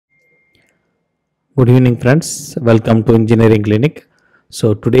Good evening friends, welcome to Engineering Clinic.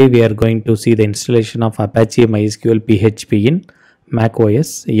 So today we are going to see the installation of Apache MySQL PHP in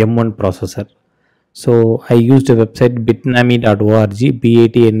macOS M1 processor. So I used a website bitnami.org,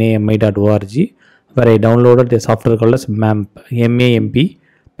 batnami.org, where I downloaded a software called as MAMP, MAMP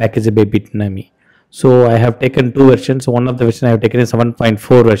package by Bitnami. So I have taken two versions. One of the version I have taken is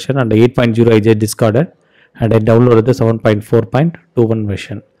 7.4 version and 8.0 I just discarded and I downloaded the 7.4.21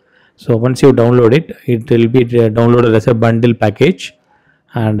 version. So once you download it, it will be downloaded as a bundle package,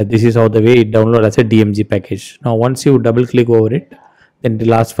 and this is how the way it download as a DMG package. Now once you double click over it, then it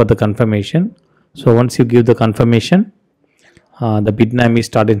will ask for the confirmation. So once you give the confirmation, the Bitnami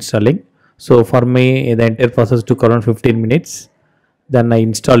start installing. So for me, the entire process took around 15 minutes. Then I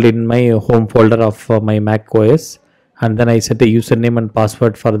installed in my home folder of my Mac OS, and then I set a username and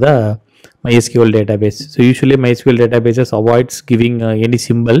password for the MySQL database. So usually MySQL databases avoids giving any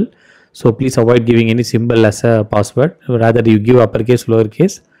symbol. So please avoid giving any symbol as a password. Rather you give uppercase,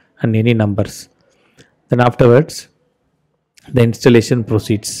 lowercase and any numbers. Then afterwards the installation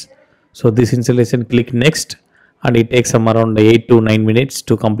proceeds. So this installation, click next, and it takes some around 8 to 9 minutes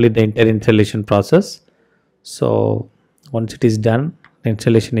to complete the entire installation process. So once it is done, the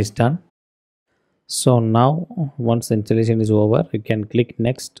installation is done. So now once the installation is over, you can click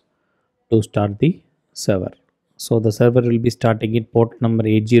next to start the server. So the server will be starting in port number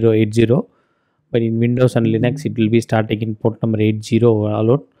 8080, but in Windows and Linux it will be starting in port number 80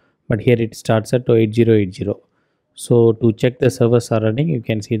 alone, but here it starts at 8080. So to check the servers are running, you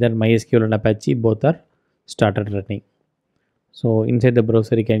can see that MySQL and Apache both are started running. So inside the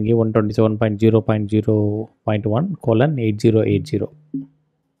browser you can give 127.0.0.1:8080.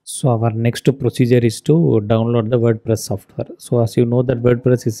 So our next procedure is to download the WordPress software. So as you know that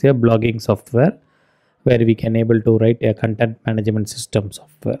WordPress is a blogging software where we can able to write a content management system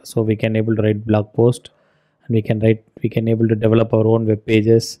software. So we can able to write blog post, and we can able to develop our own web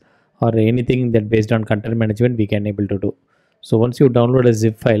pages or anything that based on content management we can able to do. So once you download a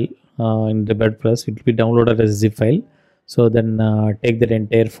zip file in the WordPress, it will be downloaded as a zip file. So then take that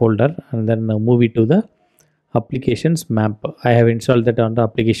entire folder and then move it to the applications MAMP. I have installed that on the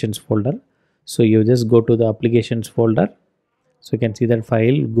applications folder. So you just go to the applications folder. So you can see that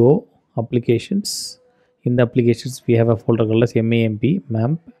file, go applications. In the applications we have a folder called as MAMP.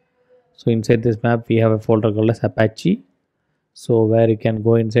 So inside this map we have a folder called as Apache. So where you can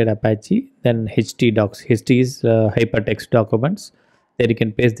go inside Apache, then HT docs. HT is hypertext documents. There you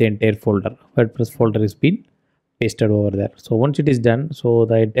can paste the entire folder. WordPress folder is been pasted over there. So once it is done, so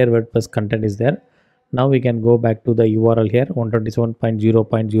the entire WordPress content is there. Now we can go back to the URL here,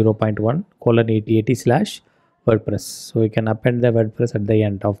 127.0.0.1:8080/WordPress. So we can append the WordPress at the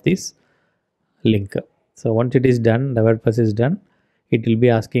end of this link. So once it is done, the WordPress is done, it will be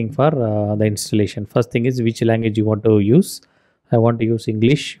asking for the installation. First thing is which language you want to use. I want to use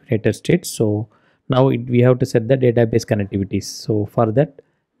English, United States. So now we have to set the database connectivities. So for that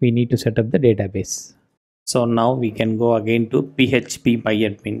we need to set up the database. So now we can go again to PHP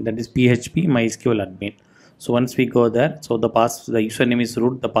myadmin, that is PHP MySQL admin. So once we go there, so the username is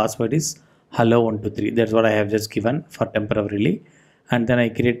root, the password is hello123. That's what I have just given for temporarily. And then I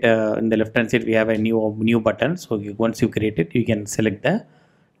create in the left hand side we have a new button. So once you create it, you can select the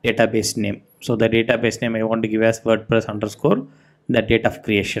database name. So the database name I want to give as WordPress _ the date of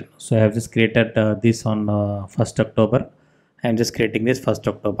creation. So I have just created this on 1st October. I am just creating this 1st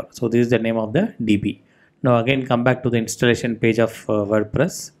October. So this is the name of the DB. Now again come back to the installation page of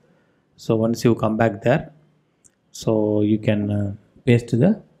WordPress. So once you come back there, so you can paste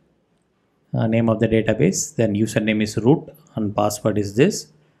the name of the database, then username is root and password is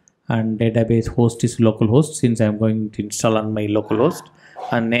this, and database host is localhost since I am going to install on my localhost,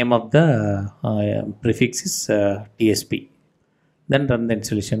 and name of the prefix is TSP. Then run the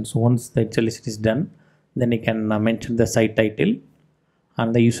installation. So once the installation is done, then you can mention the site title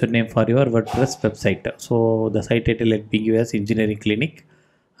and the username for your WordPress website. So the site title let be given as Engineering Clinic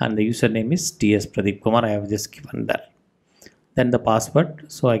and the username is TS Pradeep Kumar. I have just given that. Then the password.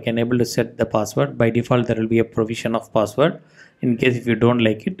 So I can able to set the password. By default there will be a provision of password. In case if you don't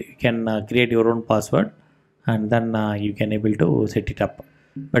like it, you can create your own password and then you can able to set it up.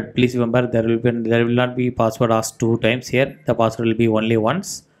 But please remember there will not be password asked 2 times here. The password will be only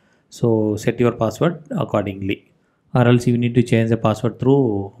once. So set your password accordingly, or else you need to change the password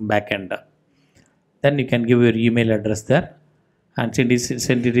through backend. Then you can give your email address there, and since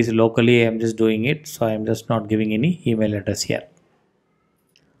it is locally I am just doing it, so I am just not giving any email address here.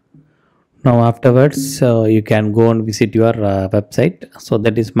 Now afterwards you can go and visit your website. So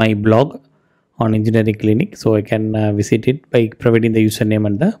that is my blog on engineering clinic. So I can visit it by providing the username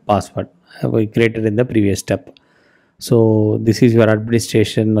and the password we created in the previous step. So this is your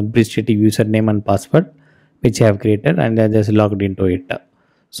administrative username and password which I have created, and I just logged into it.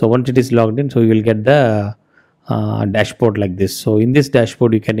 So once it is logged in, so you will get the dashboard like this. So in this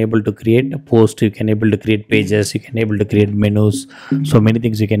dashboard you can able to create a post, you can able to create pages, you can able to create menus, so many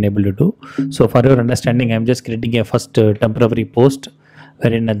things you can able to do. So for your understanding, I'm just creating a first temporary post,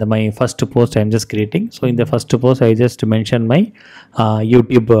 wherein my first post I'm just creating. So in the first post I just mention my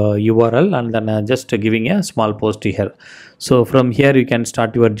YouTube URL, and then just giving a small post here. So from here you can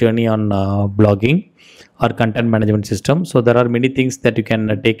start your journey on blogging or content management system. So there are many things that you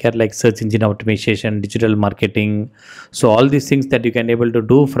can take care, like search engine optimization, digital marketing. So all these things that you can able to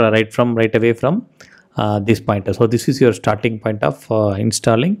do for right away from this point. So this is your starting point of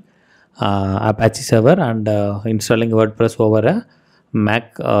installing Apache server and installing WordPress over a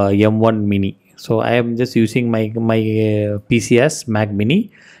Mac M1 Mini. So I am just using my PC as Mac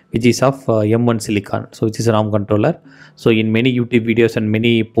Mini, which is of M1 Silicon, so which is a RAM controller. So in many YouTube videos and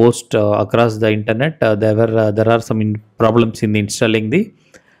many posts across the internet, there are some problems in installing the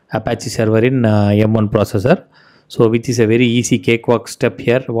Apache server in M1 processor. So which is a very easy cakewalk step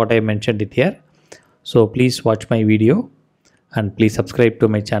here, what I mentioned it here. So please watch my video and please subscribe to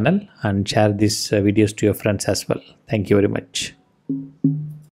my channel and share these videos to your friends as well. Thank you very much.